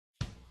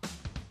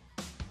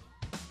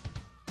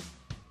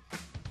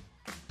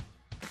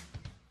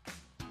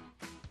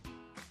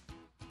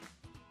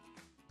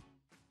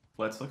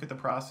Let's look at the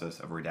process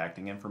of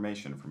redacting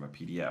information from a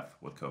PDF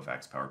with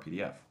Kofax Power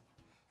PDF.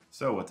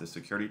 So with the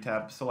Security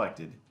tab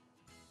selected,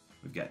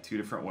 we've got two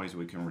different ways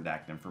we can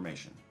redact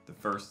information. The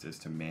first is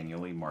to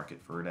manually mark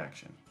it for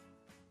redaction.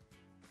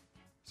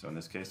 So in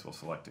this case, we'll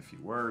select a few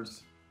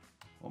words,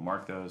 we'll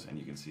mark those, and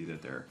you can see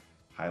that they're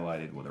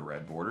highlighted with a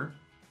red border.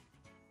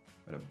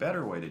 But a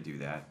better way to do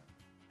that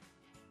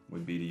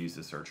would be to use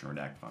the search and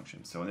redact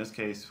function. So in this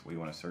case, we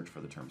want to search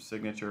for the term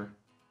signature.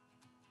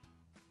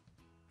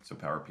 So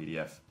Power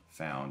PDF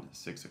found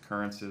 6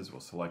 occurrences.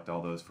 We'll select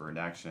all those for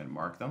redaction and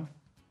mark them.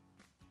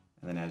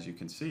 And then as you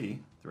can see,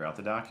 throughout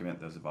the document,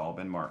 those have all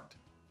been marked.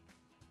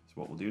 So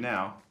what we'll do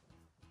now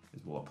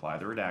is we'll apply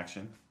the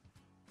redaction.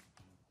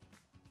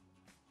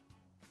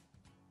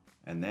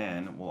 And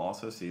then we'll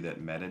also see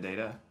that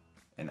metadata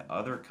and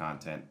other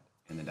content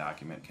in the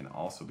document can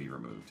also be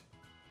removed.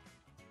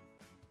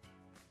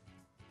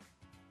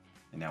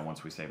 And now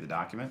once we save the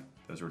document,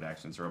 those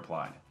redactions are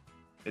applied.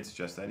 It's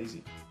just that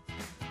easy.